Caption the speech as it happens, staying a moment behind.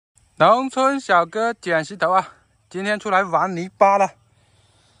农村小哥捡石头啊，今天出来玩泥巴了。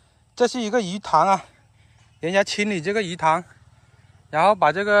这是一个鱼塘啊，人家清理这个鱼塘，然后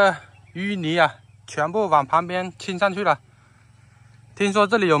把这个淤泥啊全部往旁边清上去了。听说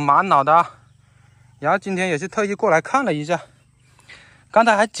这里有玛瑙的啊，然后今天也是特意过来看了一下，刚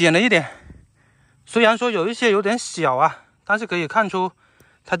才还捡了一点，虽然说有一些有点小啊，但是可以看出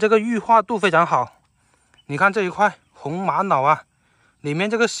它这个玉化度非常好。你看这一块红玛瑙啊，里面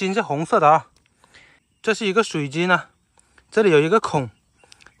这个心是红色的啊。这是一个水晶啊，这里有一个孔，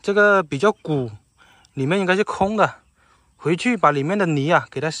这个比较鼓，里面应该是空的。回去把里面的泥啊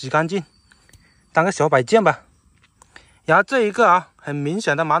给它洗干净，当个小摆件吧。然后这一个啊，很明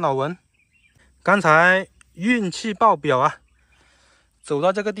显的玛瑙纹，刚才运气爆表啊，走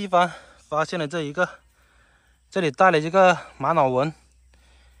到这个地方发现了这一个，这里带了这个玛瑙纹，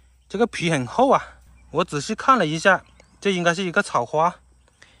这个皮很厚啊。我仔细看了一下，这应该是一个草花，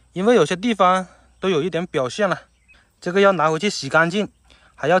因为有些地方都有一点表现了。这个要拿回去洗干净，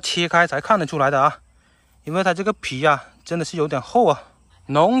还要切开才看得出来的啊，因为它这个皮啊真的是有点厚啊。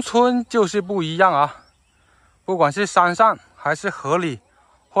农村就是不一样啊，不管是山上还是河里，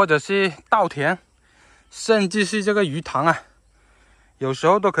或者是稻田，甚至是这个鱼塘啊，有时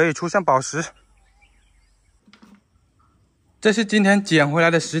候都可以出现宝石。这是今天捡回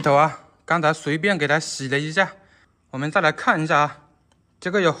来的石头啊，刚才随便给它洗了一下。我们再来看一下啊，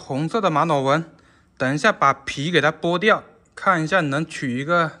这个有红色的玛瑙纹，等一下把皮给它剥掉，看一下能取一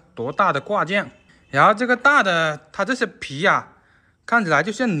个多大的挂件。然后这个大的，它这些皮啊，看起来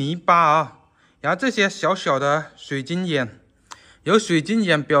就像泥巴啊。然后这些小小的水晶眼，有水晶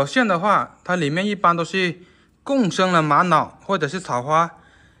眼表现的话，它里面一般都是共生了玛瑙或者是草花。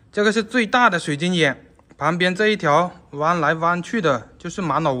这个是最大的水晶眼，旁边这一条弯来弯去的就是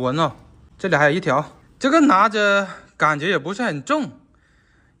玛瑙纹哦。这里还有一条，这个拿着感觉也不是很重，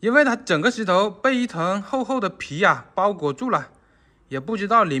因为它整个石头被一层厚厚的皮啊包裹住了，也不知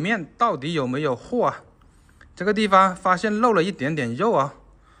道里面到底有没有货啊。这个地方发现漏了一点点肉啊，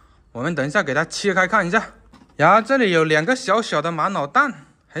我们等一下给它切开看一下。然后这里有两个小小的玛瑙蛋，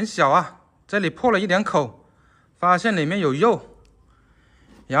很小啊，这里破了一点口，发现里面有肉。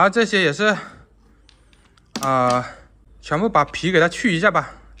然后这些也是全部把皮给它去一下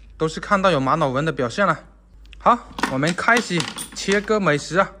吧，都是看到有玛瑙纹的表现了。好，我们开始切割美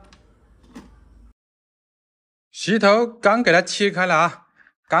食啊。石头刚给它切开了啊，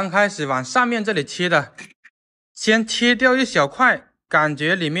刚开始往上面这里切的，先切掉一小块，感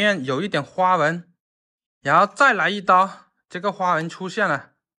觉里面有一点花纹，然后再来一刀，这个花纹出现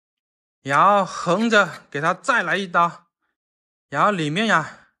了，然后横着给它再来一刀，然后里面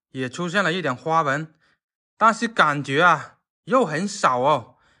呀也出现了一点花纹，但是感觉啊肉很少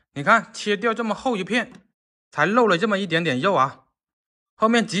哦。你看切掉这么厚一片，才露了这么一点点肉啊。后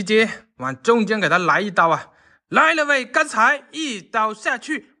面直接往中间给它来一刀啊，来了喂！刚才一刀下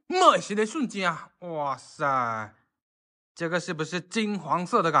去，美食的瞬间啊，哇塞，这个是不是金黄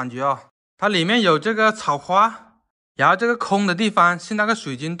色的感觉哦？它里面有这个草花，然后这个空的地方是那个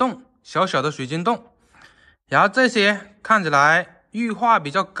水晶洞，小小的水晶洞，然后这些看起来玉化比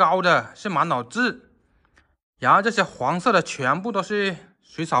较高的是玛瑙质，然后这些黄色的全部都是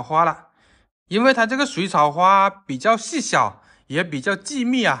水草花了，因为它这个水草花比较细小，也比较细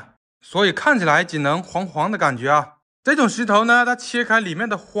密啊，所以看起来只能黄黄的感觉啊。这种石头呢，它切开里面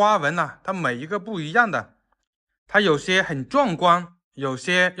的花纹啊，它每一个不一样的，它有些很壮观，有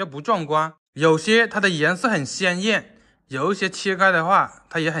些又不壮观，有些它的颜色很鲜艳，有一些切开的话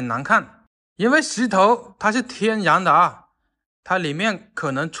它也很难看。因为石头它是天然的啊，它里面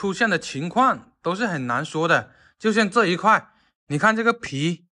可能出现的情况都是很难说的。就像这一块，你看这个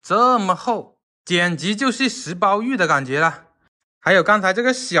皮这么厚，简直就是石包玉的感觉了。还有刚才这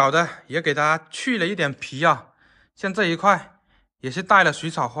个小的也给它去了一点皮啊，像这一块也是带了水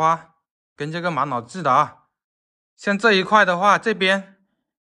草花跟这个玛瑙质的啊。像这一块的话，这边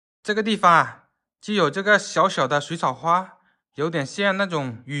这个地方啊，就有这个小小的水草花，有点像那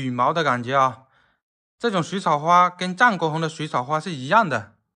种羽毛的感觉啊。这种水草花跟藏国红的水草花是一样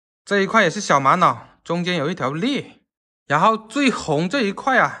的。这一块也是小玛瑙，中间有一条裂，然后最红这一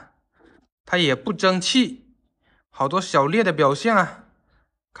块啊，它也不争气，好多小裂的表现啊，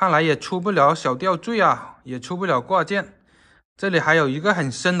看来也出不了小吊坠啊，也出不了挂件。这里还有一个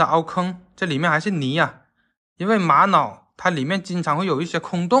很深的凹坑，这里面还是泥啊，因为玛瑙它里面经常会有一些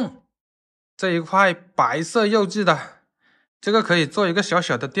空洞。这一块白色釉质的，这个可以做一个小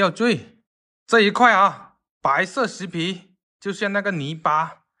小的吊坠。这一块啊，白色石皮，就像那个泥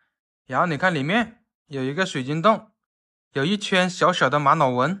巴，然后你看里面有一个水晶洞，有一圈小小的玛瑙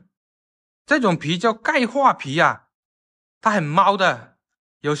纹。这种皮叫钙化皮啊，它很猫的，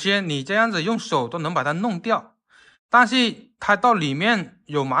有些你这样子用手都能把它弄掉，但是它到里面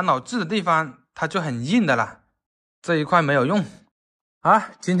有玛瑙质的地方，它就很硬的了。这一块没有用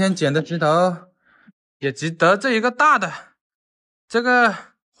啊。今天捡的石头也值得这一个大的，这个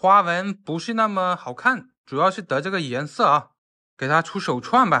花纹不是那么好看，主要是得这个颜色啊，给它出手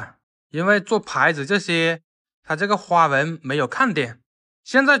串吧。因为做牌子这些，它这个花纹没有看点。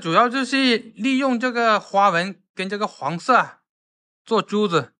现在主要就是利用这个花纹跟这个黄色做珠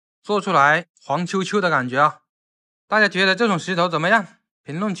子，做出来黄秋秋的感觉啊。大家觉得这种石头怎么样？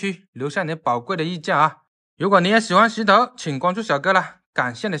评论区留下你宝贵的意见啊！如果你也喜欢石头，请关注小哥了。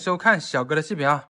感谢你收看小哥的视频啊！